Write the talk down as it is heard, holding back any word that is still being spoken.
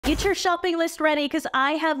Get your shopping list ready because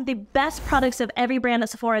I have the best products of every brand at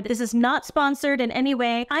Sephora. This is not sponsored in any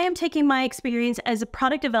way. I am taking my experience as a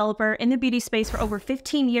product developer in the beauty space for over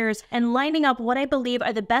 15 years and lining up what I believe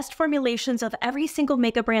are the best formulations of every single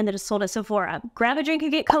makeup brand that is sold at Sephora. Grab a drink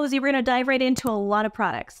and get cozy. We're going to dive right into a lot of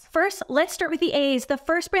products. First, let's start with the A's. The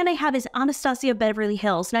first brand I have is Anastasia Beverly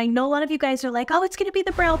Hills. Now, I know a lot of you guys are like, oh, it's going to be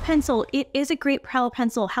the brow pencil. It is a great brow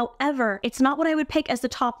pencil. However, it's not what I would pick as the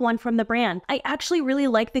top one from the brand. I actually really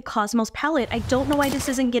like the Cosmos palette. I don't know why this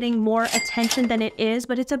isn't getting more attention than it is,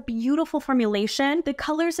 but it's a beautiful formulation. The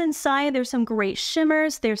colors inside, there's some great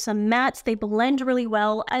shimmers, there's some mattes, they blend really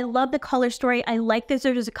well. I love the color story. I like this.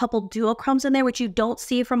 There's a couple duochromes in there, which you don't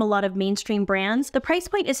see from a lot of mainstream brands. The price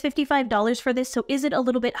point is $55 for this, so is it a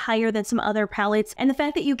little bit higher than some other palettes? And the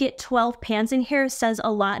fact that you get 12 pans in here says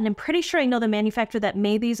a lot, and I'm pretty sure I know the manufacturer that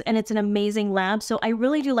made these, and it's an amazing lab, so I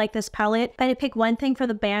really do like this palette. If I had to pick one thing for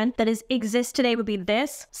the brand that exists today would be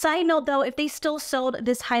this. Side note though, if they still sold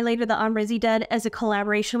this highlighter that Amrezy did as a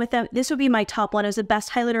collaboration with them, this would be my top one. It was the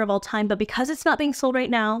best highlighter of all time, but because it's not being sold right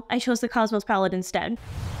now, I chose the Cosmos palette instead.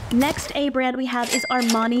 Next A brand we have is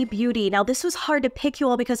Armani Beauty. Now this was hard to pick, you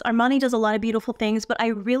all, because Armani does a lot of beautiful things, but I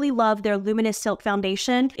really love their Luminous Silk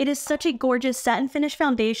Foundation. It is such a gorgeous satin finish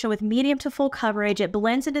foundation with medium to full coverage. It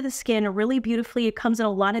blends into the skin really beautifully. It comes in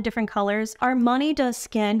a lot of different colors. Armani does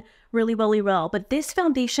skin really well, but this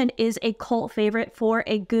foundation is a cult favorite for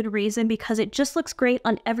a good reason, because it just looks great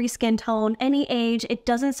on every skin tone, any age. It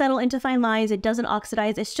doesn't settle into fine lines, it doesn't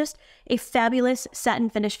oxidize. It's just a fabulous satin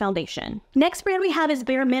finish foundation. Next brand we have is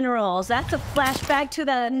Bare Minerals. That's a flashback to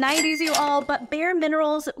the 90s, you all, but Bare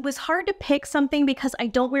Minerals was hard to pick something because I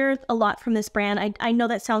don't wear a lot from this brand. I know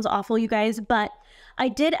that sounds awful, you guys, but I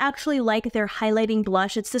did actually like their highlighting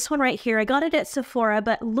blush. It's this one right here. I got it at Sephora,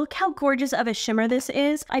 but look how gorgeous of a shimmer this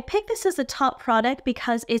is. I picked this as a top product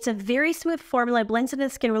because it's a very smooth formula, blends into the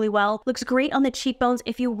skin really well, looks great on the cheekbones.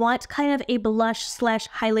 If you want kind of a blush slash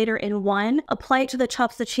highlighter in one, apply it to the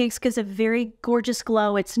tops of the cheeks, gives a very gorgeous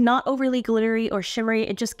glow. It's not overly glittery or shimmery.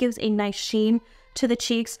 It just gives a nice sheen to the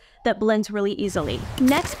cheeks that blends really easily.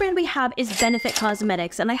 Next brand we have is Benefit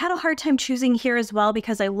Cosmetics, and I had a hard time choosing here as well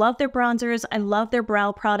because I love their bronzers, I love their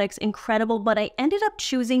brow products, incredible, but I ended up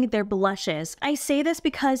choosing their blushes. I say this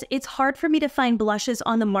because it's hard for me to find blushes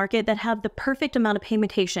on the market that have the perfect amount of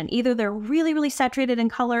pigmentation. Either they're really saturated in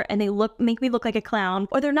color and they make me look like a clown,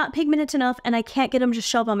 or they're not pigmented enough and I can't get them to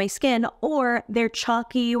show up on my skin, or they're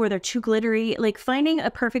chalky or they're too glittery. Like, finding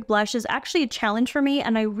a perfect blush is actually a challenge for me,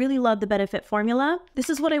 and I really love the Benefit formula. This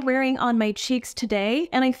is what I'm wearing on my cheeks today,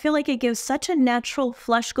 and I feel like it gives such a natural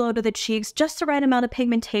flush glow to the cheeks, just the right amount of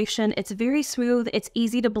pigmentation. It's very smooth, it's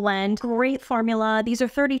easy to blend, great formula. These are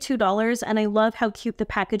 $32, and I love how cute the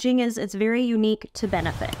packaging is. It's very unique to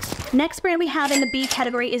Benefit. Next brand we have in the B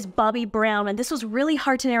category is Bobbi Brown, and this was really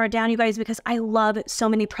hard to narrow down, you guys, because I love so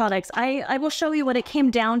many products. I will show you what it came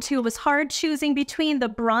down to. It was hard choosing between the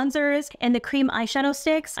bronzers and the cream eyeshadow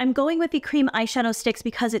sticks. I'm going with the cream eyeshadow sticks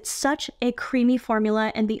because it's such a creamy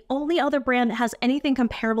formula, and the only other brand that has anything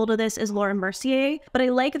comparable to this is Laura Mercier, but I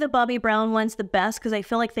like the Bobbi Brown ones the best because I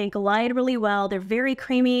feel like they glide really well. They're very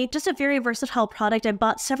creamy, just a very versatile product. I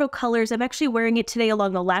bought several colors. I'm actually wearing it today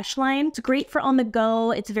along the lash line. It's great for on the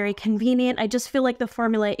go. It's very convenient. I just feel like the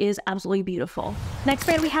formula is absolutely beautiful. Next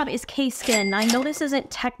brand we have is K-Skin. I know this isn't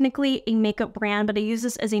technically a makeup brand, but I use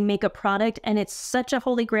this as a makeup product, and it's such a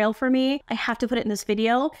holy grail for me. I have to put it in this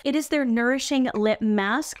video. It is their Nourishing Lip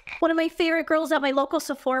Mask. One of my favorite girls at my local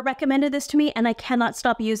Sephora recommended this to me, and I cannot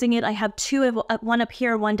stop using it. I have two, one up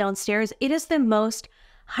here, one downstairs. It is the most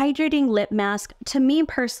hydrating lip mask. To me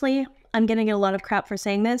personally, I'm gonna get a lot of crap for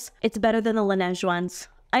saying this, it's better than the Laneige ones.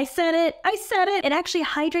 I said it. It actually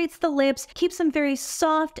hydrates the lips, keeps them very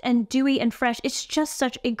soft and dewy and fresh. It's just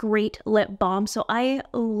such a great lip balm, so I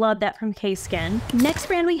love that from K-Skin. Next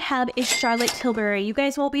brand we have is Charlotte Tilbury. You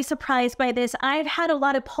guys won't be surprised by this. I've had a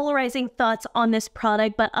lot of polarizing thoughts on this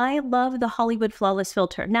product, but I love the Hollywood Flawless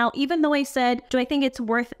Filter. Now, even though I said, do I think it's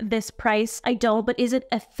worth this price? I don't, but is it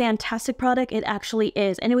a fantastic product? It actually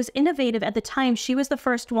is, and it was innovative at the time. She was the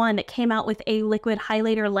first one that came out with a liquid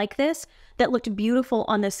highlighter like this that looked beautiful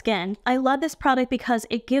on the skin. I love this product because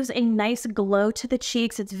it gives a nice glow to the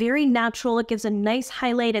cheeks. It's very natural. It gives a nice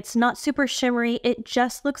highlight. It's not super shimmery. It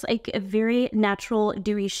just looks like a very natural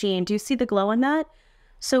dewy sheen. Do you see the glow on that?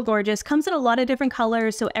 So gorgeous. Comes in a lot of different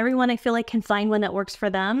colors, so everyone I feel like can find one that works for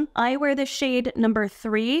them. I wear the shade number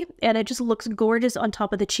 3, and it just looks gorgeous on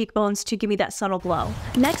top of the cheekbones to give me that subtle glow.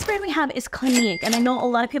 Next brand we have is Clinique, and I know a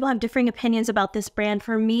lot of people have differing opinions about this brand.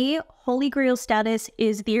 For me, holy grail status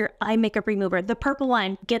is their eye makeup remover, the purple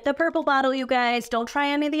one. Get the purple bottle, you guys. Don't try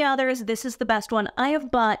any of the others. This is the best one. I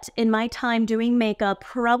have bought in my time doing makeup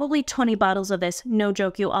probably 20 bottles of this. No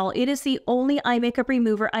joke, you all. It is the only eye makeup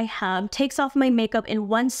remover I have. Takes off my makeup in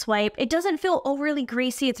one swipe. It doesn't feel overly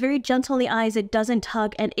greasy. It's very gentle on the eyes. It doesn't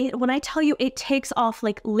tug. And when I tell you it takes off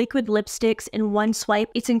like liquid lipsticks in one swipe,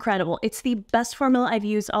 it's incredible. It's the best formula I've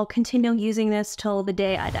used. I'll continue using this till the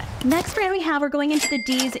day I die. Next brand we have, we're going into the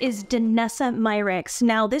D's, is Danessa Myricks.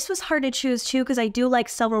 Now this was hard to choose too because I do like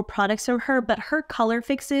several products from her, but her color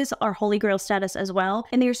fixes are holy grail status as well.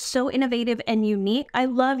 And they're so innovative and unique. I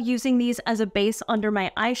love using these as a base under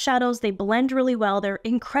my eyeshadows. They blend really well. They're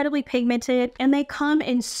incredibly pigmented and they come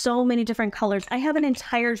in so many different colors. I have an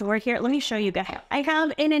entire drawer here. Let me show you guys. I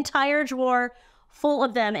have an entire drawer full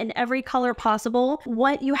of them in every color possible.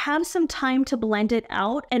 What you have some time to blend it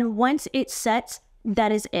out, and once it sets,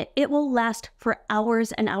 that is it. It will last for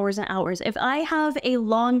hours and hours and hours. If I have a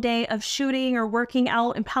long day of shooting or working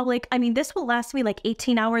out in public, I mean, this will last me like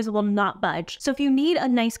 18 hours. It will not budge. So if you need a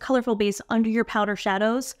nice colorful base under your powder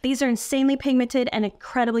shadows, these are insanely pigmented and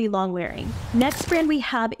incredibly long wearing. Next brand we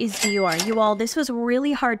have is Dior. You all, this was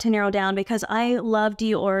really hard to narrow down because I love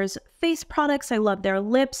Dior's face products. I love their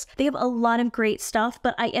lips. They have a lot of great stuff,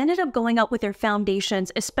 but I ended up going up with their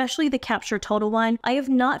foundations, especially the Capture Total one. I have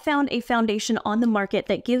not found a foundation on the market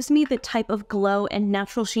that gives me the type of glow and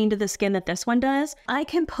natural sheen to the skin that this one does. I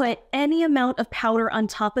can put any amount of powder on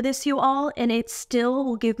top of this, you all, and it still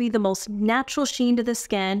will give me the most natural sheen to the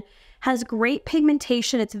skin. Has great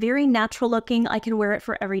pigmentation. It's very natural looking. I can wear it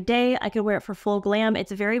for every day. I can wear it for full glam.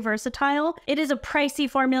 It's very versatile. It is a pricey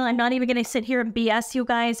formula. I'm not even going to sit here and BS you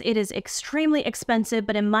guys. It is extremely expensive,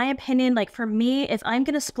 but in my opinion, like for me, if I'm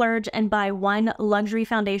going to splurge and buy one luxury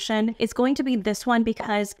foundation, it's going to be this one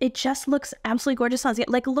because it just looks absolutely gorgeous on skin.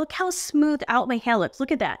 Like, look how smooth out my hair looks.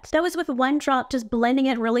 Look at that. That was with one drop, just blending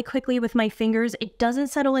it really quickly with my fingers. It doesn't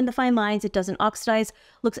settle into fine lines. It doesn't oxidize.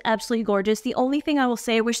 Looks absolutely gorgeous. The only thing I will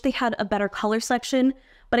say, I wish they had a better color selection,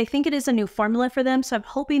 but I think it is a new formula for them, so I'm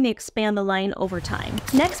hoping they expand the line over time.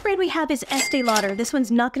 Next brand we have is Estee Lauder. This one's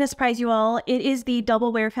not going to surprise you all. It is the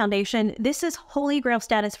Double Wear Foundation. This is holy grail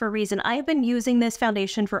status for a reason. I've been using this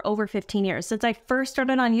foundation for over 15 years. Since I first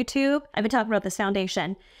started on YouTube, I've been talking about this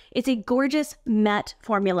foundation. It's a gorgeous matte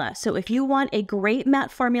formula. So if you want a great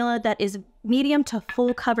matte formula that is medium to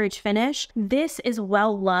full coverage finish, this is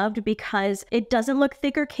well loved because it doesn't look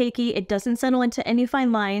thick or cakey. It doesn't settle into any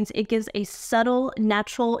fine lines. It gives a subtle,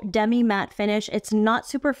 natural demi matte finish. It's not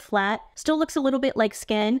super flat, still looks a little bit like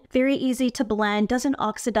skin, very easy to blend, doesn't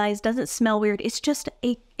oxidize, doesn't smell weird. It's just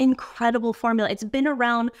a incredible formula. It's been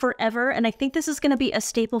around forever, and I think this is going to be a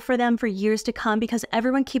staple for them for years to come because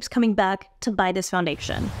everyone keeps coming back to buy this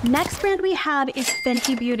foundation. Next brand we have is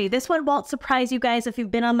Fenty Beauty. This one won't surprise you guys if you've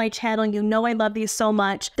been on my channel. You know I love these so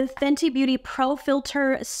much. The Fenty Beauty Pro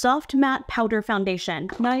Filter Soft Matte Powder Foundation.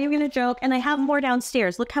 Not even gonna joke. And I have more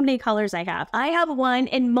downstairs. Look how many colors I have. I have one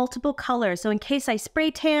in multiple colors. So in case I spray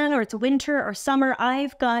tan or it's winter or summer,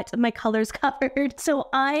 I've got my colors covered. So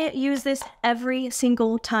I use this every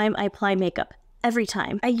single time I apply makeup. Every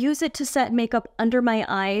time. I use it to set makeup under my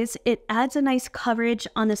eyes. It adds a nice coverage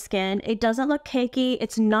on the skin. It doesn't look cakey.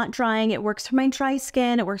 It's not drying. It works for my dry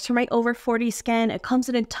skin. It works for my over 40 skin. It comes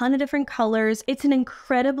in a ton of different colors. It's an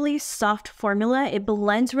incredibly soft formula. It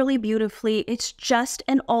blends really beautifully. It's just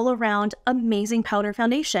an all-around amazing powder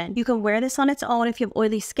foundation. You can wear this on its own if you have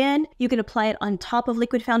oily skin. You can apply it on top of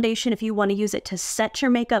liquid foundation if you want to use it to set your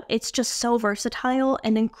makeup. It's just so versatile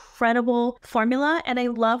and incredible formula. And I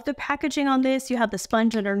love the packaging on this. You have the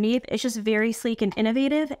sponge underneath. It's just very sleek and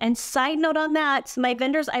innovative. And side note on that, my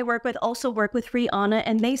vendors I work with also work with Rihanna,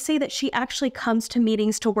 and they say that she actually comes to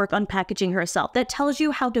meetings to work on packaging herself. That tells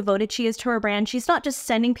you how devoted she is to her brand. She's not just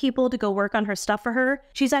sending people to go work on her stuff for her.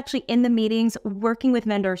 She's actually in the meetings working with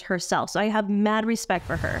vendors herself. So I have mad respect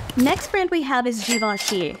for her. Next brand we have is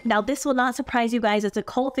Givenchy. Now this will not surprise you guys. It's a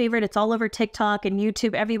cult favorite. It's all over TikTok and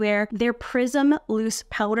YouTube everywhere. Their Prism Loose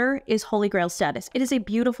Powder is holy grail status. It is a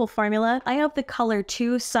beautiful formula. I have the color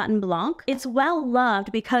 2 Satin Blanc. It's well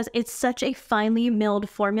loved because it's such a finely milled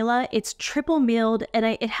formula. It's triple milled and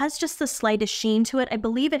it has just the slightest sheen to it. I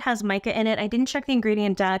believe it has mica in it. I didn't check the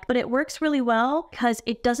ingredient deck, but it works really well because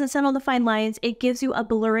it doesn't settle the fine lines. It gives you a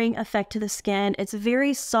blurring effect to the skin. It's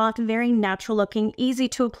very soft, very natural looking, easy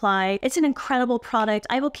to apply. It's an incredible product.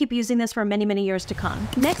 I will keep using this for many, many years to come.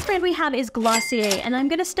 Next brand we have is Glossier, and I'm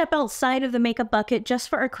going to step outside of the makeup bucket just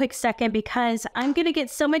for a quick second because I'm going to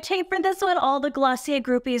get so much hate for this one all the Glossier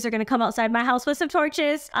groupies are gonna come outside my house with some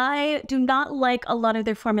torches. I do not like a lot of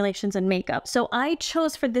their formulations in makeup. So I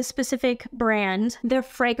chose for this specific brand, their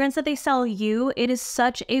fragrance that they sell you. It is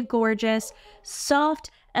such a gorgeous,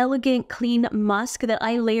 soft, elegant, clean musk that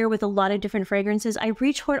I layer with a lot of different fragrances. I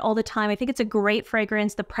reach for it all the time. I think it's a great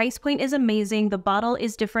fragrance. The price point is amazing. The bottle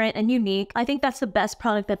is different and unique. I think that's the best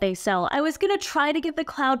product that they sell. I was gonna try to give the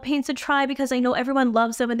cloud paints a try because I know everyone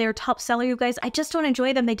loves them and they're a top seller, you guys. I just don't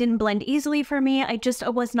enjoy them. They didn't blend easily for me. I just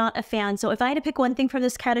was not a fan. So if I had to pick one thing from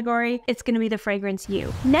this category, it's gonna be the fragrance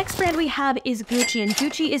You. Next brand we have is Gucci, and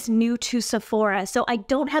Gucci is new to Sephora. So I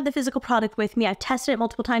don't have the physical product with me. I've tested it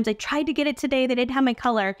multiple times. I tried to get it today. They didn't have my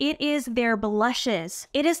color. It is their blushes.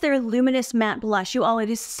 It is their luminous matte blush. You all, it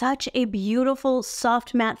is such a beautiful,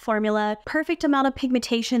 soft matte formula. Perfect amount of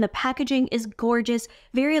pigmentation. The packaging is gorgeous,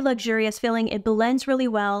 very luxurious feeling. It blends really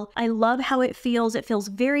well. I love how it feels. It feels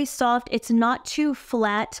very soft. It's not too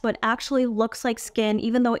flat, but actually looks like skin,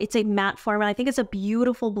 even though it's a matte formula. I think it's a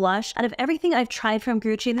beautiful blush. Out of everything I've tried from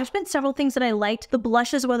Gucci, and there's been several things that I liked, the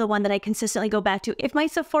blushes were the one that I consistently go back to. If my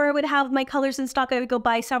Sephora would have my colors in stock, I would go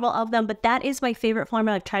buy several of them, but that is my favorite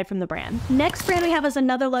formula I've tried from the brand. Next brand we have is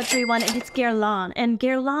another luxury one, and it's Guerlain. And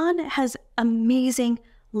Guerlain has amazing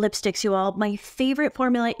lipsticks, you all. My favorite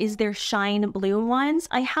formula is their Shine Blue ones.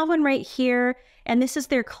 I have one right here, and this is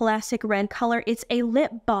their classic red color. It's a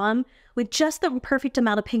lip balm with just the perfect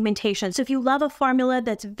amount of pigmentation. So if you love a formula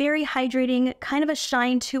that's very hydrating, kind of a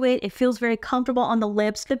shine to it, it feels very comfortable on the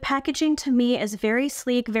lips. The packaging to me is very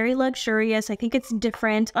sleek, very luxurious. I think it's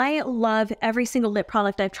different. I love every single lip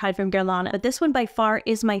product I've tried from Guerlain, but this one by far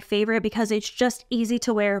is my favorite because it's just easy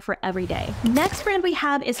to wear for every day. Next brand we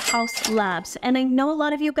have is Haus Labs. And I know a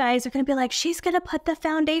lot of you guys are gonna be like, she's gonna put the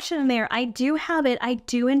foundation in there. I do have it, I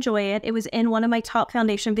do enjoy it. It was in one of my top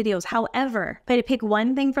foundation videos. However, if I had to pick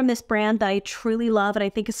one thing from this brand that I truly love and I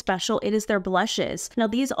think is special, it is their blushes. Now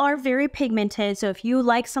these are very pigmented, so if you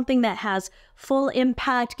like something that has full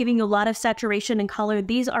impact, giving you a lot of saturation and color,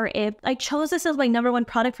 these are it. I chose this as my #1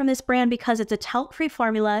 product from this brand because it's a talc-free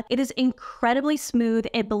formula. It is incredibly smooth.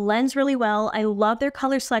 It blends really well. I love their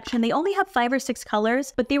color selection. They only have 5 or 6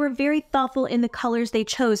 colors, but they were very thoughtful in the colors they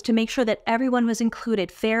chose to make sure that everyone was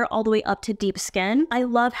included, fair all the way up to deep skin. I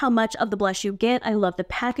love how much of the blush you get. I love the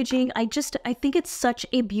packaging. I think it's such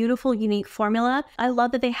a beautiful, unique formula. I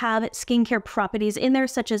love that they have skincare properties in there,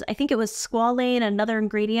 such as, I think it was squalane, another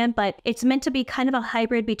ingredient, but it's meant to be kind of a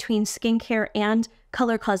hybrid between skincare and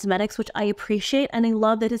color cosmetics, which I appreciate, and I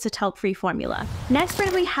love that it's a talc-free formula. Next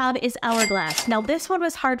brand we have is Hourglass. Now this one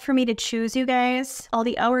was hard for me to choose, you guys. All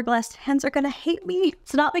the Hourglass fans are gonna hate me.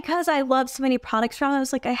 It's not because I love so many products from them. I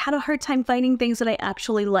was like, I had a hard time finding things that I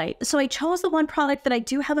actually like. So I chose the one product that I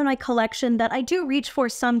do have in my collection that I do reach for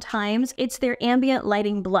sometimes. It's their Ambient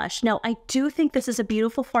Lighting Blush. Now I do think this is a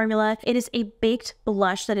beautiful formula. It is a baked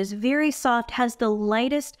blush that is very soft, has the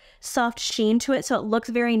lightest soft sheen to it, so it looks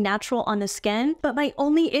very natural on the skin. But my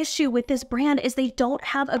only issue with this brand is they don't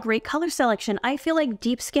have a great color selection. I feel like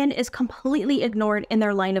deep skin is completely ignored in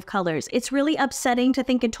their line of colors. It's really upsetting to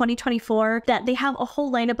think in 2024 that they have a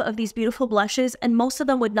whole lineup of these beautiful blushes and most of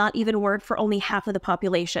them would not even work for only half of the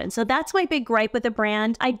population. So that's my big gripe with the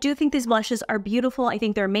brand. I do think these blushes are beautiful. I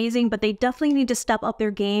think they're amazing, but they definitely need to step up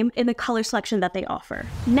their game in the color selection that they offer.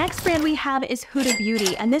 Next brand we have is Huda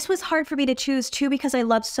Beauty, and this was hard for me to choose too because I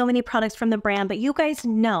love so many products from the brand, but you guys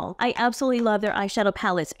know I absolutely love their eyeshadow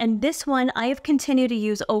palettes, and this one I have continued to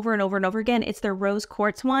use over and over and over again. It's their Rose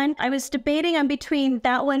Quartz one. I was debating on between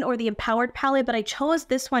that one or the Empowered palette, but I chose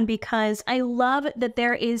this one because I love that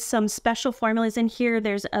there is some special formulas in here.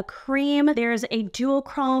 There's a cream, there's a dual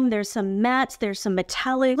chrome, there's some mattes, there's some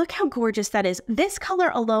metallic. Look how gorgeous that is. This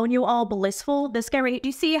color alone, you all, Blissful, this guy right, do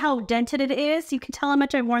you see how dented it is? You can tell how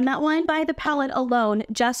much I've worn that one. Buy the palette alone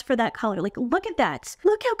just for that color. Like, look at that.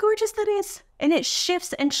 Look how gorgeous that is. And it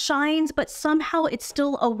shifts and shines, but somehow it's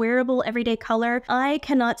still a wearable everyday color. I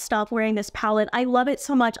cannot stop wearing this palette. I love it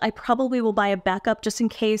so much. I probably will buy a backup just in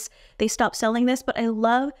case they stop selling this, but I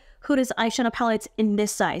love Huda's eyeshadow palettes in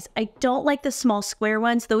this size. I don't like the small square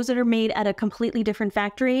ones, those that are made at a completely different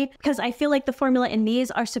factory, because I feel like the formula in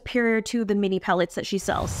these are superior to the mini palettes that she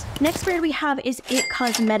sells. Next brand we have is It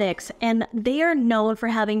Cosmetics, and they are known for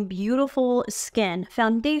having beautiful skin.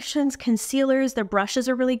 Foundations, concealers, their brushes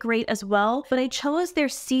are really great as well, but I chose their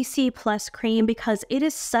CC Plus cream because it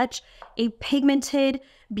is such a pigmented,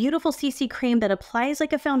 beautiful CC cream that applies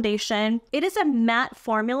like a foundation. It is a matte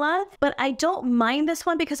formula, but I don't mind this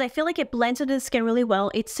one because I feel like it blends into the skin really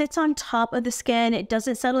well. It sits on top of the skin. It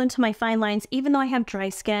doesn't settle into my fine lines, even though I have dry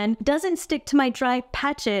skin. It doesn't stick to my dry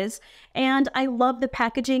patches. And I love the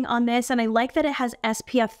packaging on this, and I like that it has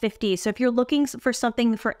SPF 50. So if you're looking for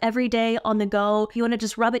something for every day on the go, you want to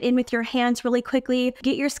just rub it in with your hands really quickly,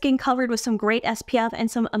 get your skin covered with some great SPF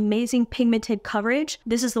and some amazing pigmented coverage,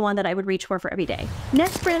 this is the one that I would reach for every day.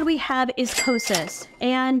 Next brand we have is xoxo,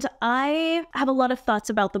 and I have a lot of thoughts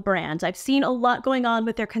about the brand. I've seen a lot going on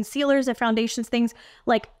with their concealers and foundations, things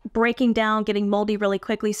like breaking down, getting moldy really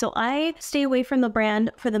quickly. So I stay away from the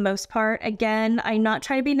brand for the most part. Again, I'm not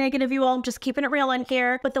trying to be negative, you all, I'm just keeping it real in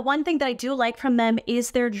here. But the one thing that I do like from them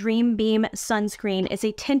is their Dream Beam sunscreen. It's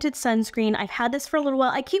a tinted sunscreen. I've had this for a little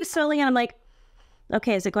while. I keep smelling it and I'm like,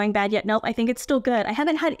 okay, is it going bad yet? Nope, I think it's still good. I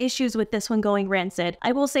haven't had issues with this one going rancid.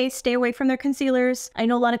 I will say stay away from their concealers. I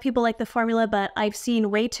know a lot of people like the formula, but I've seen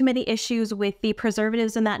way too many issues with the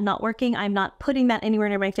preservatives and that not working. I'm not putting that anywhere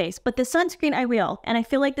near my face, but the sunscreen I will. And I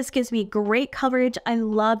feel like this gives me great coverage. I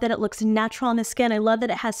love that it looks natural on the skin. I love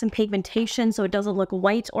that it has some pigmentation so it doesn't look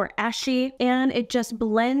white or ashy. And it just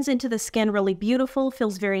blends into the skin really beautiful,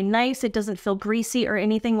 feels very nice. It doesn't feel greasy or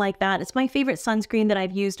anything like that. It's my favorite sunscreen that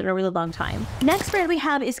I've used in a really long time. Next brand we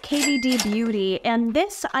have is KVD Beauty, and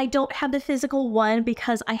this I don't have the physical one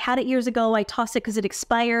because I had it years ago. I tossed it because it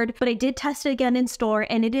expired, but I did test it again in store,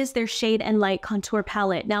 and it is their Shade and Light contour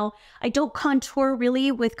palette. Now, I don't contour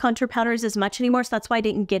really with contour powders as much anymore, so that's why I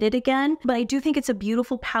didn't get it again, but I do think it's a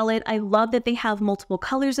beautiful palette. I love that they have multiple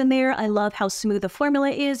colors in there. I love how smooth the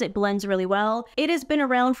formula is. It blends really well. It has been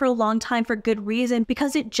around for a long time for good reason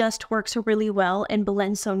because it just works really well and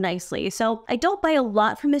blends so nicely. So I don't buy a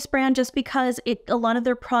lot from this brand just because a lot of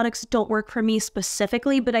their products don't work for me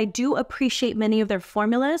specifically, but I do appreciate many of their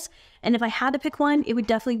formulas. And if I had to pick one, it would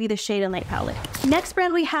definitely be the Shade and Light palette. Next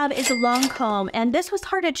brand we have is Lancome, and this was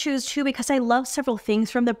hard to choose too because I love several things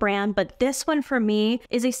from the brand, but this one for me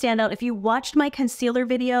is a standout. If you watched my concealer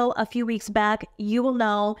video a few weeks back, you will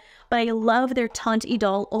know, but I love their Teint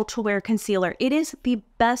Idole Ultra Wear Concealer. It is the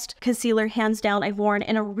best concealer, hands down, I've worn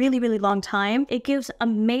in a really, really long time. It gives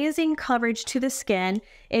amazing coverage to the skin.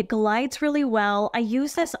 It glides really well. I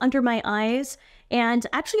use this under my eyes and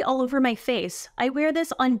actually all over my face. I wear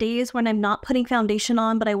this on days when I'm not putting foundation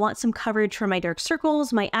on, but I want some coverage for my dark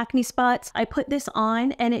circles, my acne spots. I put this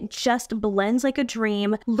on and it just blends like a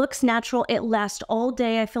dream, looks natural, it lasts all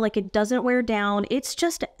day. I feel like it doesn't wear down. It's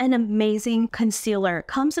just an amazing concealer.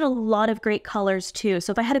 Comes in a lot of great colors too.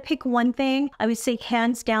 So if I had to pick one thing, I would say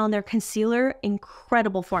hands down their concealer,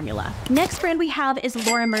 incredible formula. Next brand we have is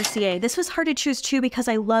Laura Mercier. This was hard to choose too because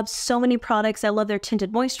I love so many products. I love their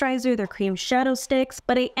tinted moisturizer, their cream shadow sticks,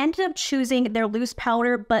 but I ended up choosing their loose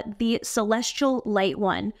powder, but the Celestial Light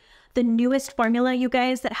one. The newest formula, you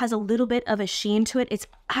guys, that has a little bit of a sheen to it. It's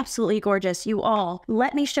absolutely gorgeous, you all.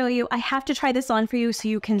 Let me show you. I have to try this on for you so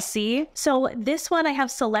you can see. So this one, I have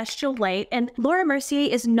Celestial Light, and Laura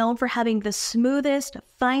Mercier is known for having the smoothest,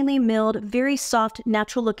 finely milled, very soft,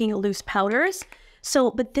 natural looking loose powders. So,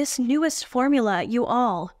 but this newest formula, you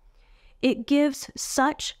all, it gives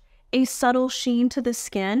such a subtle sheen to the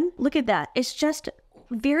skin. Look at that. It's just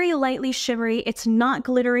very lightly shimmery. It's not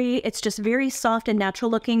glittery. It's just very soft and natural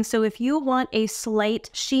looking. So if you want a slight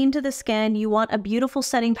sheen to the skin, you want a beautiful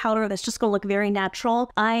setting powder that's just gonna look very natural,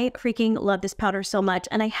 I freaking love this powder so much.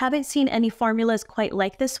 And I haven't seen any formulas quite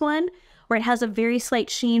like this one, where it has a very slight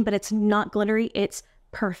sheen, but it's not glittery. It's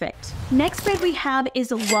perfect. Next brand we have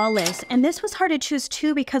is Lawless, and this was hard to choose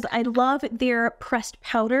too because I love their pressed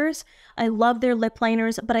powders, I love their lip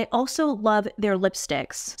liners, but I also love their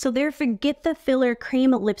lipsticks. So their Forget the Filler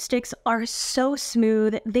cream lipsticks are so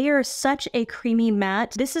smooth. They are such a creamy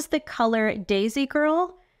matte. This is the color Daisy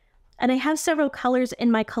Girl, and I have several colors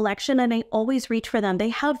in my collection and I always reach for them. They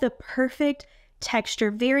have the perfect texture,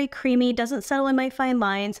 very creamy, doesn't settle in my fine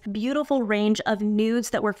lines, beautiful range of nudes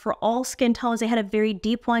that work for all skin tones. They had a very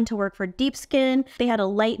deep one to work for deep skin. They had a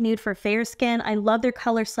light nude for fair skin. I love their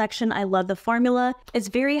color selection. I love the formula. It's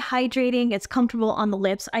very hydrating. It's comfortable on the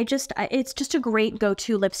lips. It's just a great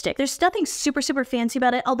go-to lipstick. There's nothing super, super fancy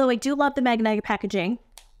about it, although I do love the magnetic packaging.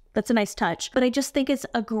 That's a nice touch, but I just think it's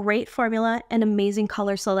a great formula and amazing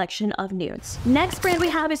color selection of nudes. Next brand we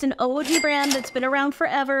have is an OG brand that's been around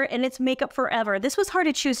forever, and it's Makeup Forever. This was hard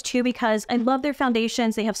to choose too because I love their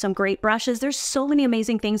foundations. They have some great brushes. There's so many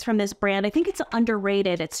amazing things from this brand. I think it's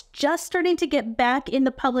underrated. It's just starting to get back in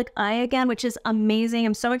the public eye again, which is amazing.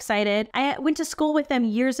 I'm so excited. I went to school with them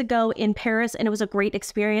years ago in Paris and it was a great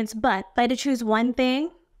experience, but if I had to choose one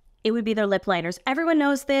thing, it would be their lip liners. Everyone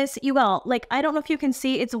knows this. You all, like, I don't know if you can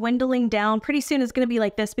see, it's dwindling down. Pretty soon it's going to be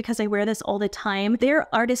like this because I wear this all the time.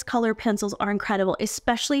 Their artist color pencils are incredible,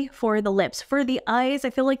 especially for the lips. For the eyes, I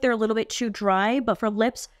feel like they're a little bit too dry, but for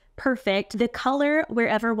lips, perfect. The color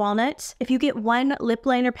Wherever Walnut. If you get one lip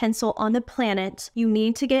liner pencil on the planet, you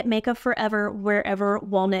need to get Makeup Forever Wherever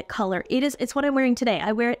Walnut color. It's what I'm wearing today.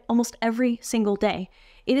 I wear it almost every single day.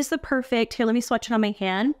 It is the perfect, here, let me swatch it on my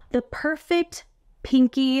hand. The perfect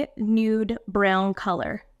pinky nude brown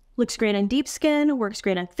color. Looks great on deep skin, works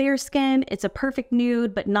great on fair skin. It's a perfect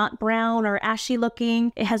nude, but not brown or ashy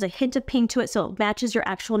looking. It has a hint of pink to it, so it matches your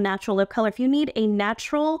actual natural lip color. If you need a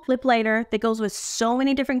natural lip liner that goes with so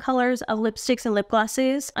many different colors of lipsticks and lip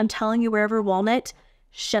glosses, I'm telling you, Wherever Walnut,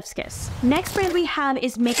 chef's kiss. Next brand we have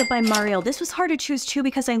is Makeup by Mario. This was hard to choose too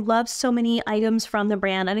because I love so many items from the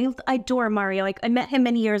brand, and I adore Mario. I met him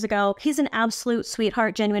many years ago. He's an absolute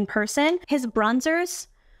sweetheart, genuine person. His bronzers,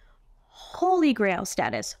 holy grail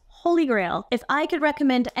status. Holy grail. If I could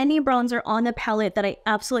recommend any bronzer on the palette that I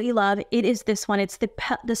absolutely love, it is this one. It's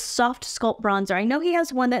the Soft Sculpt bronzer. I know he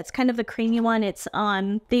has one that's kind of the creamy one. It's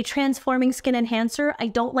the Transforming Skin Enhancer. I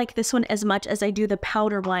don't like this one as much as I do the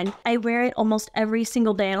powder one. I wear it almost every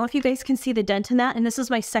single day. I don't know if you guys can see the dent in that, and this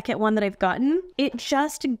is my second one that I've gotten. It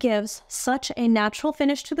just gives such a natural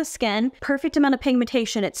finish to the skin. Perfect amount of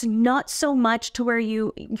pigmentation. It's not so much to where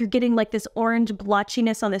you're getting like this orange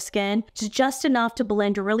blotchiness on the skin. It's just enough to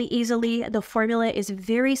blend really easily. The formula is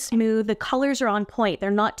very smooth. The colors are on point.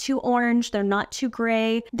 They're not too orange. They're not too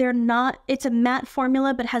gray. It's a matte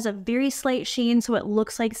formula, but has a very slight sheen, so it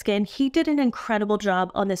looks like skin. He did an incredible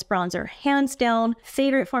job on this bronzer. Hands down,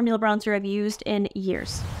 favorite formula bronzer I've used in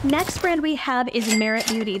years. Next brand we have is Merit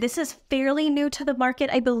Beauty. This is fairly new to the market,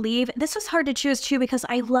 I believe. This was hard to choose too because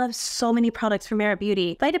I love so many products from Merit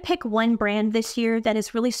Beauty. If I had to pick one brand this year that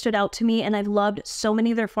has really stood out to me and I've loved so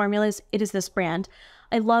many of their formulas, it is this brand.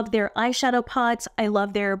 I love their eyeshadow pots. I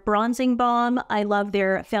love their bronzing balm. I love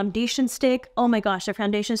their foundation stick. Oh my gosh, their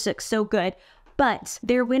foundation stick's so good. But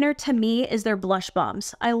their winner to me is their blush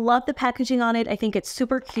bombs. I love the packaging on it. I think it's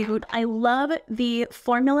super cute. I love the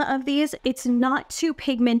formula of these. It's not too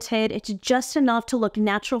pigmented. It's just enough to look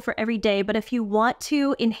natural for every day. But if you want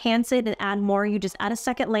to enhance it and add more, you just add a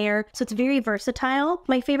second layer. So it's very versatile.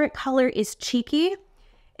 My favorite color is Cheeky.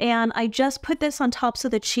 And I just put this on top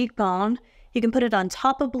of the cheekbone. You can put it on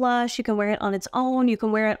top of blush, you can wear it on its own, you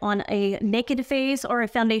can wear it on a naked face or a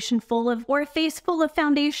face full of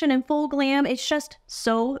foundation and full glam. It's just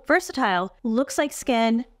so versatile. Looks like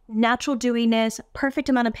skin, natural dewiness, perfect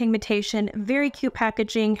amount of pigmentation, very cute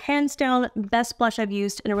packaging, hands down, best blush I've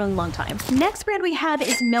used in a really long time. Next brand we have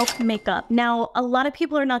is Milk Makeup. Now, a lot of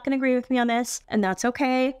people are not going to agree with me on this, and that's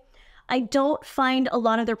okay. I don't find a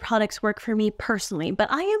lot of their products work for me personally,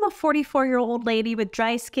 but I am a 44-year-old lady with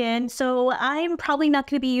dry skin, so I'm probably not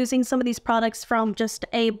going to be using some of these products from just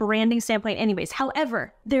a branding standpoint anyways.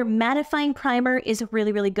 However, their mattifying primer is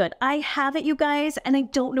really, really good. I have it, you guys, and I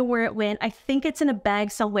don't know where it went. I think it's in a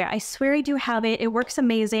bag somewhere. I swear I do have it. It works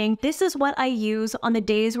amazing. This is what I use on the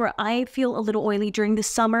days where I feel a little oily during the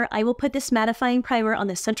summer. I will put this mattifying primer on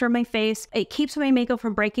the center of my face. It keeps my makeup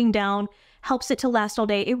from breaking down, helps it to last all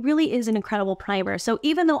day. It really is an incredible primer. So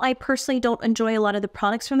even though I personally don't enjoy a lot of the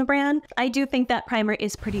products from the brand, I do think that primer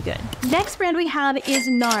is pretty good. Next brand we have is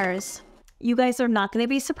NARS. You guys are not going to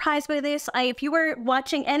be surprised by this. If you were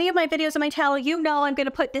watching any of my videos on my channel, you know I'm going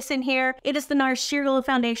to put this in here. It is the NARS Sheer Glow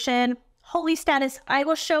Foundation. Holy status, I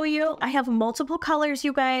will show you. I have multiple colors,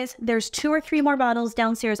 you guys. There's 2 or 3 more bottles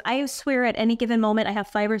downstairs. I swear at any given moment, I have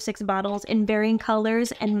 5 or 6 bottles in varying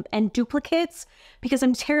colors and duplicates because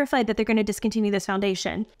I'm terrified that they're going to discontinue this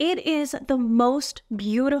foundation. It is the most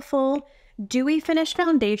beautiful dewy finish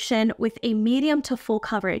foundation with a medium to full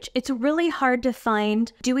coverage. It's really hard to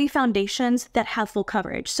find dewy foundations that have full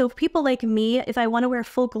coverage. So if people like me, if I want to wear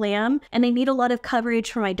full glam and I need a lot of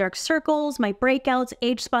coverage for my dark circles, my breakouts,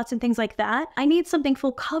 age spots, and things like that, I need something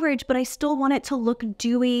full coverage, but I still want it to look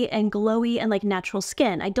dewy and glowy and like natural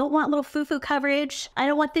skin. I don't want little foo-foo coverage. I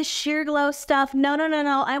don't want this sheer glow stuff. No, no, no,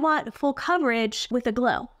 no. I want full coverage with a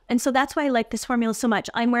glow. And so that's why I like this formula so much.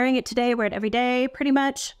 I'm wearing it today, I wear it every day, pretty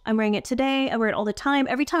much. I'm wearing it today, I wear it all the time.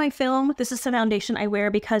 Every time I film, this is the foundation I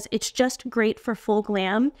wear because it's just great for full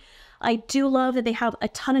glam. I do love that they have a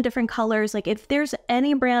ton of different colors. Like if there's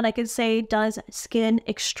any brand I could say does skin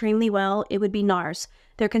extremely well, it would be NARS.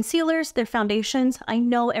 Their concealers, their foundations, I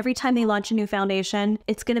know every time they launch a new foundation,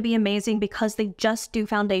 it's going to be amazing because they just do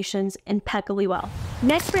foundations impeccably well.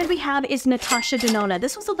 Next brand we have is Natasha Denona.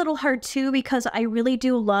 This was a little hard too because I really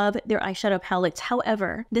do love their eyeshadow palettes.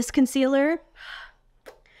 However, this concealer,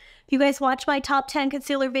 If you guys watch my top 10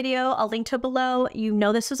 concealer video, I'll link to it below. You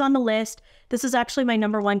know this was on the list. This is actually my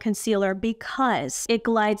 #1 concealer because it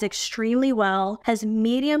glides extremely well, has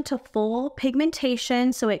medium to full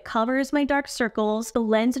pigmentation, so it covers my dark circles,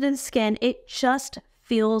 blends into the skin. It just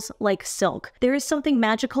feels like silk. There is something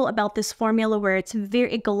magical about this formula where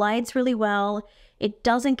it glides really well. It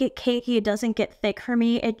doesn't get cakey, it doesn't get thick for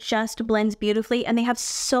me. It just blends beautifully, and they have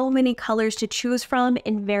so many colors to choose from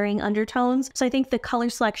in varying undertones. So I think the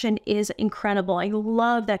color selection is incredible. I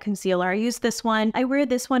love that concealer. I use this one. I wear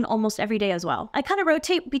this one almost every day as well. I kind of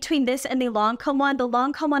rotate between this and the Lancome one. The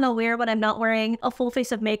Lancome one I'll wear when I'm not wearing a full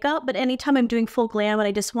face of makeup, but anytime I'm doing full glam and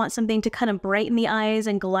I just want something to kind of brighten the eyes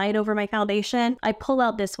and glide over my foundation, I pull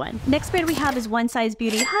out this one. Next brand we have is One Size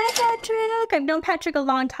Beauty. Hi Patrick! I've known Patrick a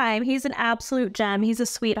long time. He's an absolute gem. He's a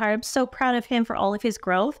sweetheart. I'm so proud of him for all of his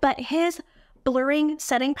growth. But his blurring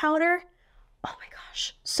setting powder, oh my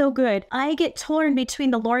gosh, so good. I get torn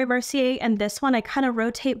between the Laura Mercier and this one. I kind of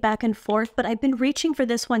rotate back and forth, but I've been reaching for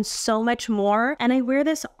this one so much more, and I wear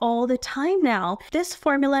this all the time now. This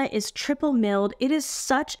formula is triple milled. It is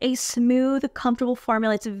such a smooth, comfortable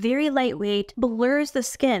formula. It's very lightweight, blurs the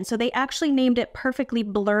skin. So they actually named it Perfectly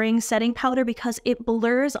Blurring Setting Powder because it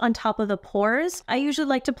blurs on top of the pores. I usually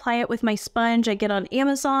like to apply it with my sponge. I get on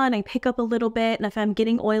Amazon, I pick up a little bit, and if I'm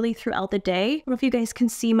getting oily throughout the day, I don't know if you guys can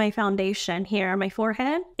see my foundation here on my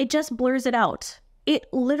forehead, it just blurs it out. It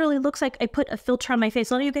literally looks like I put a filter on my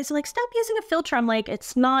face. A lot of you guys are like, stop using a filter. I'm like,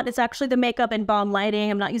 it's not. It's actually the makeup and balm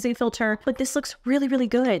lighting. I'm not using a filter, but this looks really, really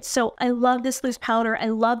good. So I love this loose powder. I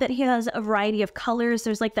love that he has a variety of colors.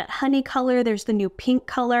 There's like that honey color. There's the new pink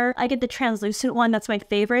color. I get the translucent one. That's my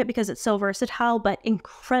favorite because it's so versatile, but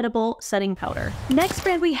incredible setting powder. Next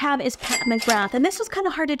brand we have is Pat McGrath. And this was kind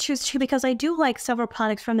of hard to choose too because I do like several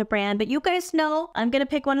products from the brand, but you guys know I'm going to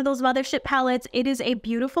pick one of those mothership palettes. It is a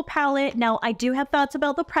beautiful palette. Now I do have thoughts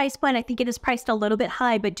about the price point. I think it is priced a little bit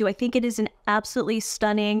high, but do I think it is an absolutely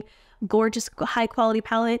stunning, gorgeous, high quality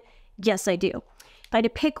palette? Yes, I do. If I had to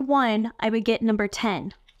pick one, I would get number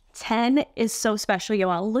 10. 10 is so special,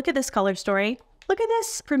 y'all. Look at this color story. Look at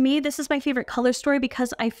this. For me, this is my favorite color story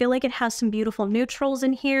because I feel like it has some beautiful neutrals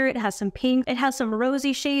in here. It has some pink. It has some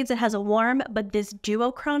rosy shades. It has a warm, but this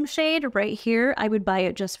duochrome shade right here, I would buy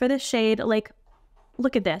it just for this shade. Like,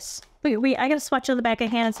 look at this. Wait, I gotta swatch on the back of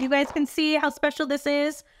hand so you guys can see how special this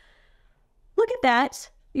is. Look at that.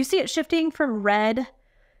 You see it shifting from red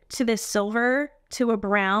to this silver to a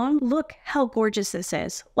brown. Look how gorgeous this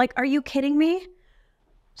is. Like, are you kidding me?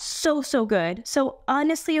 So, so good. So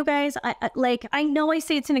honestly, you guys, I know I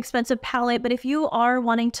say it's an expensive palette, but if you are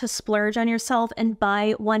wanting to splurge on yourself and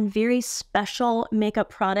buy one very special makeup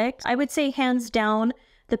product, I would say hands down,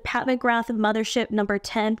 the Pat McGrath Mothership number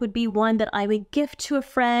 10 would be one that I would gift to a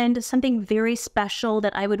friend, something very special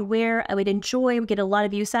that I would wear, I would enjoy, would get a lot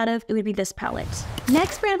of use out of. It would be this palette.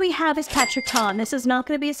 Next brand we have is Patrick Ta. This is not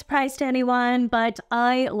going to be a surprise to anyone, but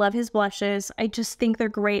I love his blushes. I just think they're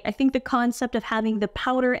great. I think the concept of having the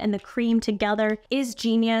powder and the cream together is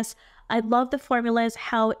genius. I love the formulas,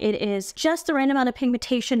 how it is just the right amount of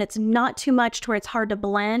pigmentation. It's not too much to where it's hard to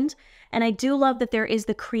blend. And I do love that there is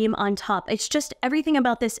the cream on top. It's just everything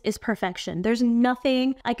about this is perfection. There's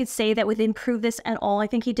nothing I could say that would improve this at all. I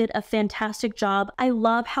think he did a fantastic job. I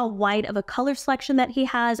love how wide of a color selection that he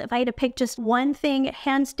has. If I had to pick just one thing,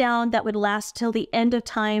 hands down, that would last till the end of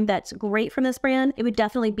time that's great from this brand, it would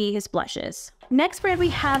definitely be his blushes. Next brand we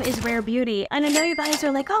have is Rare Beauty. And I know you guys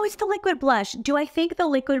are like, oh, it's the liquid blush. Do I think the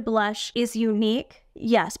liquid blush is unique?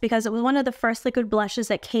 Yes, because it was one of the first liquid blushes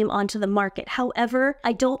that came onto the market. However,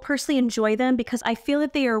 I don't personally enjoy them because I feel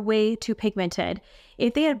that they are way too pigmented.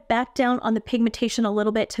 If they had backed down on the pigmentation a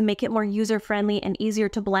little bit to make it more user-friendly and easier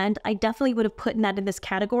to blend, I definitely would have put that in this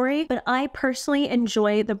category. But I personally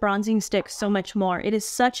enjoy the bronzing stick so much more. It is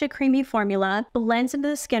such a creamy formula, blends into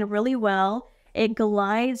the skin really well. It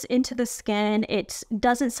glides into the skin. It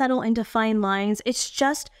doesn't settle into fine lines. It's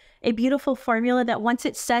just a beautiful formula that once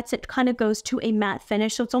it sets, it kind of goes to a matte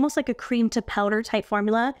finish. So it's almost like a cream to powder type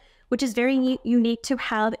formula, which is very unique to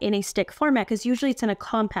have in a stick format because usually it's in a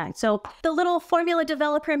compact. So the little formula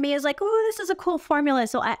developer in me is like, oh, this is a cool formula.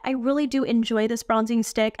 So I really do enjoy this bronzing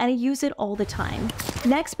stick and I use it all the time.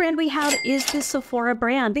 Next brand we have is the Sephora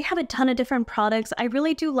brand. They have a ton of different products. I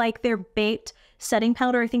really do like their baked setting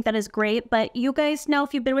powder. I think that is great, but you guys know,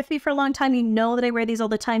 if you've been with me for a long time, you know that I wear these all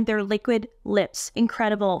the time. They're liquid lips.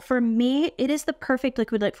 Incredible. For me, it is the perfect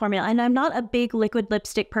liquid lip formula, and I'm not a big liquid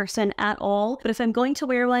lipstick person at all, but if I'm going to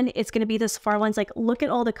wear one, it's going to be the Sephora ones. Like, look at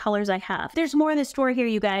all the colors I have. There's more in the store here,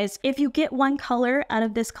 you guys. If you get one color out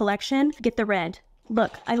of this collection, get the red.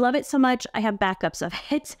 Look, I love it so much. I have backups of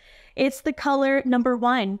it. It's the color number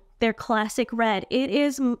 1, their classic red. It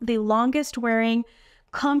is the longest wearing,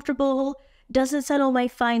 comfortable, doesn't settle my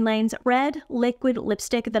fine lines, red liquid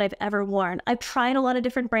lipstick that I've ever worn. I've tried a lot of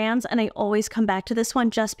different brands and I always come back to this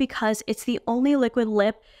one just because it's the only liquid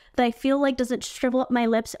lip that I feel like doesn't shrivel up my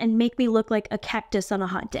lips and make me look like a cactus on a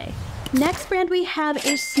hot day. Next brand we have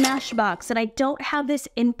is Smashbox, and I don't have this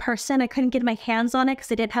in person. I couldn't get my hands on it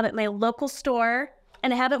because I didn't have it at my local store,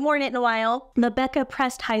 and I haven't worn it in a while. The Becca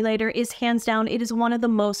Pressed Highlighter is hands down, it is one of the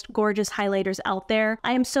most gorgeous highlighters out there.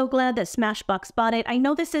 I am so glad that Smashbox bought it. I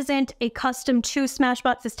know this isn't a custom to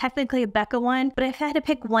Smashbox, it's technically a Becca one, but if I had to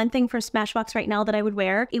pick one thing for Smashbox right now that I would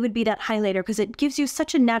wear, it would be that highlighter because it gives you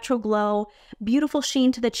such a natural glow, beautiful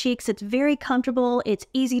sheen to the cheeks, it's very comfortable, it's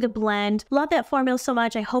easy to blend. Love that formula so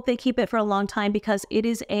much. I hope they keep it for a long time because it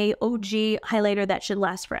is a OG highlighter that should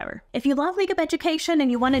last forever. If you love makeup education and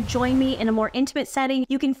you want to join me in a more intimate setting,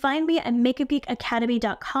 you can find me at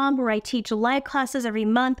makeupgeekacademy.com where I teach live classes every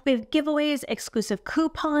month. We have giveaways, exclusive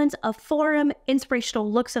coupons, a forum, inspirational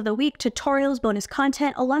looks of the week, tutorials, bonus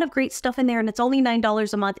content, a lot of great stuff in there, and it's only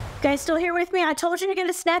 $9 a month. Guys, still here with me? I told you to get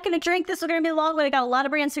a snack and a drink. This is going to be long, but I got a lot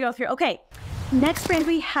of brands to go through. Okay. Next brand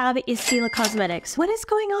we have is Stila Cosmetics. What is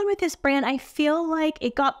going on with this brand? I feel like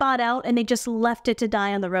it got bought out and they just left it to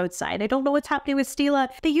die on the roadside. I don't know what's happening with Stila.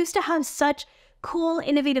 They used to have such cool,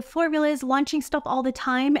 innovative formulas, launching stuff all the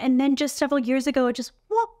time, and then just several years ago, it just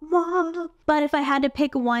wah, wah. But if I had to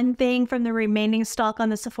pick one thing from the remaining stock on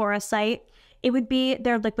the Sephora site, it would be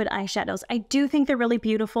their liquid eyeshadows. I do think they're really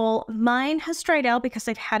beautiful. Mine has dried out because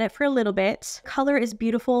I've had it for a little bit. Color is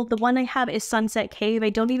beautiful. The one I have is Sunset Cave. I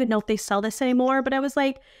don't even know if they sell this anymore, but I was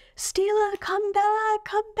like, Stila, come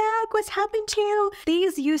back, what's happened to you?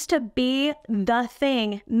 These used to be the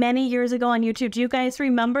thing many years ago on YouTube. Do you guys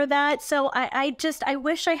remember that? So I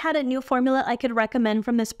wish I had a new formula I could recommend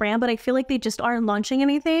from this brand, but I feel like they just aren't launching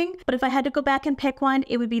anything. But if I had to go back and pick one,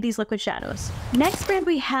 it would be these liquid shadows. Next brand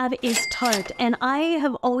we have is Tarte, and I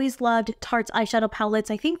have always loved Tarte's eyeshadow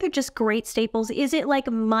palettes. I think they're just great staples. Is it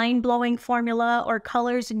like mind-blowing formula or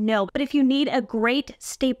colors? No. But if you need a great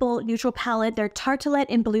staple neutral palette, their Tartelette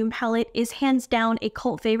in Bloom palette is hands down a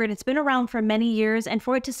cult favorite. It's been around for many years, and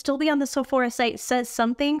for it to still be on the Sephora site says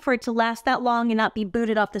something for it to last that long and not be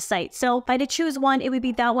booted off the site. So if I had to choose one, it would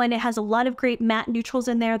be that one. It has a lot of great matte neutrals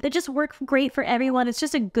in there that just work great for everyone. It's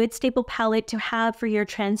just a good staple palette to have for your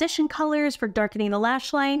transition colors, for darkening the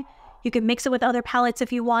lash line. You can mix it with other palettes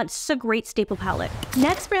if you want. It's a great staple palette.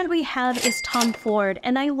 Next brand we have is Tom Ford,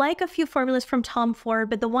 and I like a few formulas from Tom Ford,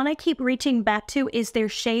 but the one I keep reaching back to is their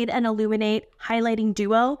Shade and Illuminate Highlighting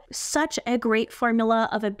Duo. Such a great formula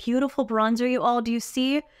of a beautiful bronzer, you all. Do you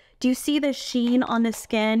see the sheen on the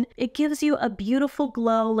skin? It gives you a beautiful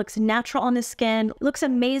glow, looks natural on the skin, looks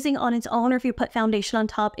amazing on its own, or if you put foundation on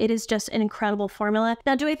top, it is just an incredible formula.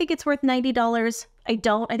 Now, do I think it's worth $90? I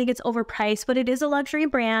don't. I think it's overpriced, but it is a luxury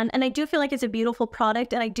brand, and I do feel like it's a beautiful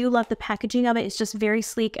product, and I do love the packaging of it. It's just very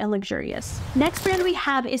sleek and luxurious. Next brand we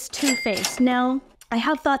have is Too Faced. Now, I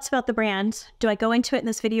have thoughts about the brand. Do I go into it in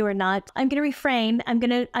this video or not? I'm gonna refrain. I'm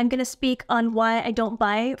gonna speak on why I don't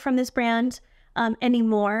buy from this brand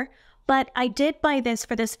anymore, but I did buy this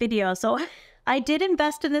for this video. So I did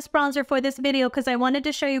invest in this bronzer for this video because I wanted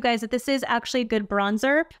to show you guys that this is actually a good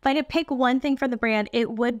bronzer. If I had to pick one thing from the brand,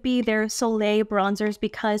 it would be their Soleil bronzers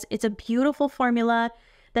because it's a beautiful formula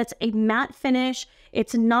that's a matte finish.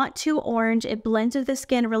 It's not too orange. It blends with the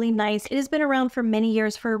skin really nice. It has been around for many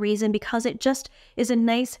years for a reason because it just is a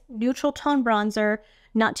nice neutral tone bronzer,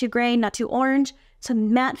 not too gray, not too orange. It's a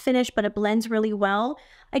matte finish, but it blends really well.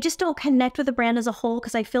 I just don't connect with the brand as a whole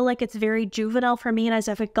because I feel like it's very juvenile for me, and as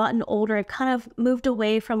I've gotten older, I've kind of moved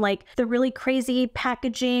away from like the really crazy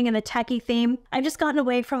packaging and the tacky theme. I've just gotten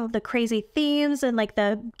away from the crazy themes and like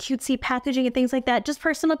the cutesy packaging and things like that. Just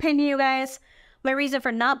personal opinion, you guys. My reason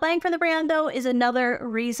for not buying from the brand, though, is another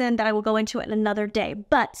reason that I will go into it another day.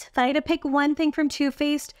 But if I had to pick one thing from Too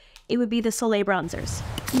Faced, it would be the Soleil bronzers.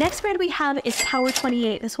 Next brand we have is Tower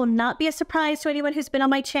 28. This will not be a surprise to anyone who's been on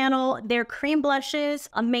my channel. Their cream blushes,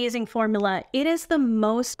 amazing formula. It is the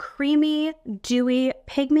most creamy, dewy,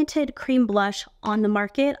 pigmented cream blush on the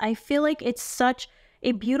market. I feel like it's such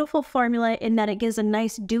a beautiful formula in that it gives a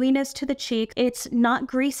nice dewiness to the cheek. It's not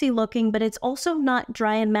greasy looking, but it's also not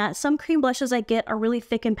dry and matte. Some cream blushes I get are really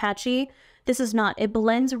thick and patchy. This is not. It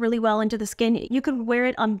blends really well into the skin. You can wear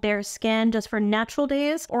it on bare skin just for natural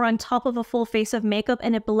days or on top of a full face of makeup,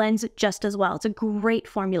 and it blends just as well. It's a great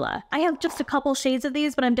formula. I have just a couple shades of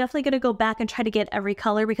these, but I'm definitely going to go back and try to get every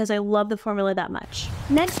color because I love the formula that much.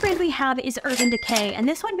 Next brand we have is Urban Decay, and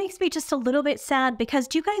this one makes me just a little bit sad because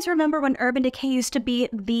do you guys remember when Urban Decay used to be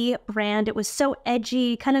the brand? It was so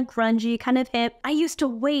edgy, kind of grungy, kind of hip. I used to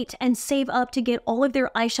wait and save up to get all of their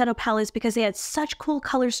eyeshadow palettes because they had such cool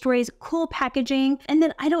color stories, cool packaging, and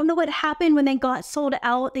then I don't know what happened when they got sold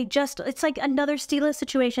out. It's like another Stila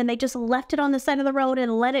situation. They just left it on the side of the road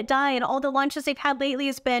and let it die, and all the launches they've had lately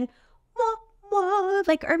has been, wah, wah,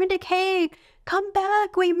 like Urban Decay, come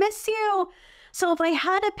back, we miss you. So if I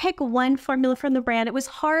had to pick one formula from the brand, it was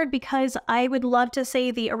hard because I would love to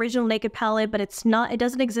say the original Naked palette, but it's not, it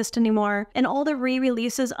doesn't exist anymore. And all the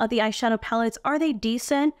re-releases of the eyeshadow palettes, are they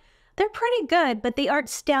decent? They're pretty good, but they aren't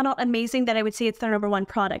standout amazing that I would say it's their #1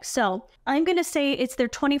 product. So I'm going to say it's their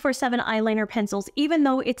 24/7 eyeliner pencils. Even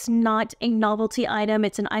though it's not a novelty item,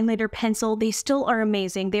 it's an eyeliner pencil, they still are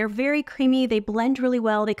amazing. They're very creamy, they blend really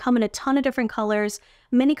well, they come in a ton of different colors,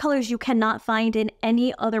 many colors you cannot find in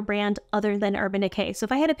any other brand other than Urban Decay. So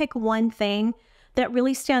if I had to pick one thing that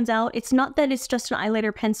really stands out, it's not that it's just an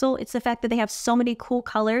eyeliner pencil, it's the fact that they have so many cool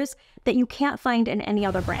colors that you can't find in any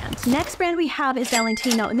other brand. Next brand we have is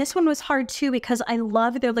Valentino, and this one was hard too because I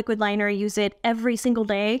love their liquid liner. I use it every single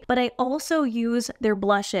day, but I also use their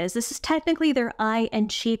blushes. This is technically their eye and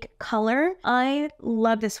cheek color. I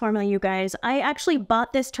love this formula, you guys. I actually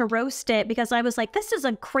bought this to roast it because I was like, this is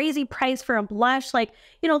a crazy price for a blush. Like,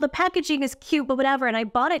 you know, the packaging is cute, but whatever. And I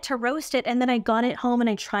bought it to roast it, and then I got it home and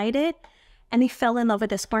I tried it. And I fell in love with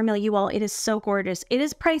this formula, you all. It is so gorgeous. It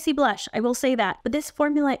is pricey blush, I will say that. But this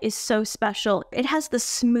formula is so special. It has the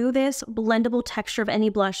smoothest blendable texture of any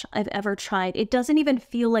blush I've ever tried. It doesn't even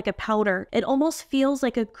feel like a powder. It almost feels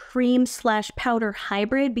like a cream/powder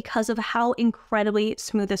hybrid because of how incredibly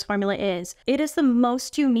smooth this formula is. It is the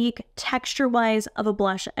most unique texture-wise of a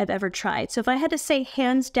blush I've ever tried. So if I had to say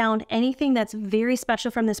hands down anything that's very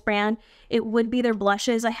special from this brand, it would be their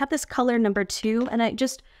blushes. I have this color #2, and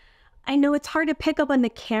I know it's hard to pick up on the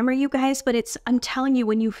camera, you guys, but I'm telling you,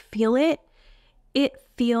 when you feel it, it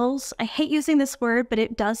feels, I hate using this word, but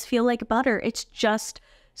it does feel like butter. It's just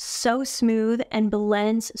so smooth and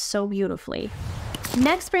blends so beautifully.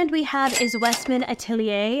 Next brand we have is Westman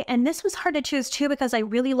Atelier, and this was hard to choose too because I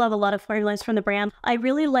really love a lot of formulas from the brand. I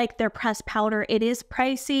really like their pressed powder. It is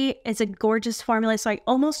pricey, it's a gorgeous formula, so I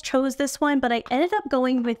almost chose this one, but I ended up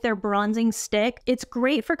going with their bronzing stick. It's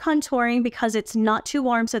great for contouring because it's not too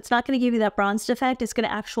warm, so it's not going to give you that bronzed effect. It's going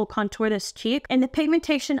to actually contour this cheek, and the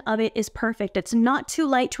pigmentation of it is perfect. It's not too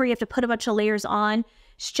light to where you have to put a bunch of layers on.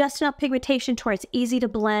 It's just enough pigmentation to where it's easy to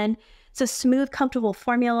blend. It's a smooth, comfortable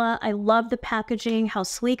formula. I love the packaging, how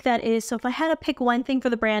sleek that is. So if I had to pick one thing for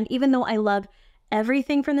the brand, even though I love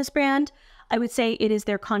everything from this brand, I would say it is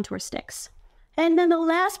their contour sticks. And then the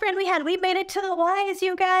last brand we made it to the Y's,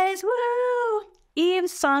 you guys. Woo!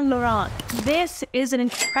 Yves Saint Laurent. This is an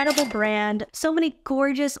incredible brand. So many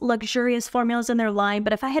gorgeous, luxurious formulas in their line.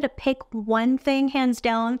 But if I had to pick one thing, hands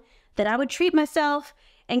down, that I would treat myself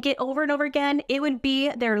and get over and over again, it would be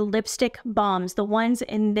their lipstick bombs, the ones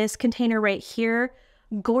in this container right here.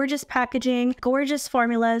 Gorgeous packaging, gorgeous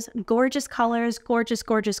formulas, gorgeous colors, gorgeous,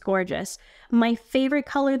 gorgeous, gorgeous. My favorite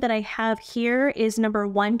color that I have here is number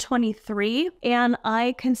 123, and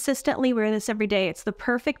I consistently wear this every day. It's the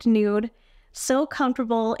perfect nude. So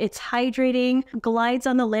comfortable, it's hydrating, glides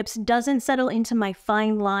on the lips, doesn't settle into my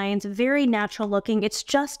fine lines, very natural looking. It's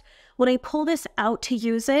just, when I pull this out to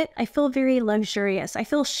use it, I feel very luxurious. I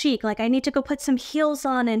feel chic, like I need to go put some heels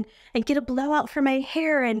on and get a blowout for my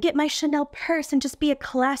hair and get my Chanel purse and just be a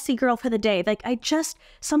classy girl for the day. Like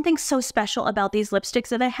something so special about these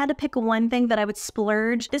lipsticks. If I had to pick one thing that I would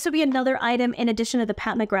splurge, this would be another item in addition to the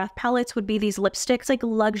Pat McGrath palettes would be these lipsticks, like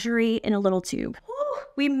luxury in a little tube.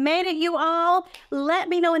 We made it, you all. Let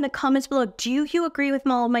me know in the comments below, do you agree with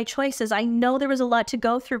all of my choices? I know there was a lot to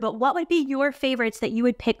go through, but what would be your favorites that you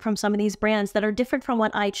would pick from some of these brands that are different from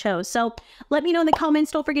what I chose? So let me know in the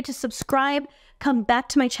comments. Don't forget to subscribe. Come back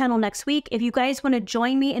to my channel next week. If you guys want to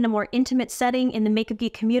join me in a more intimate setting in the Makeup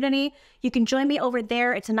Geek community, you can join me over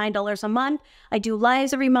there. It's $9 a month. I do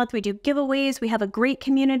lives every month. We do giveaways. We have a great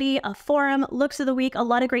community, a forum, looks of the week, a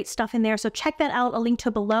lot of great stuff in there. So check that out. I'll link to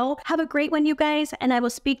below. Have a great one, you guys, and I will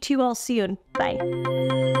speak to you all soon. Bye.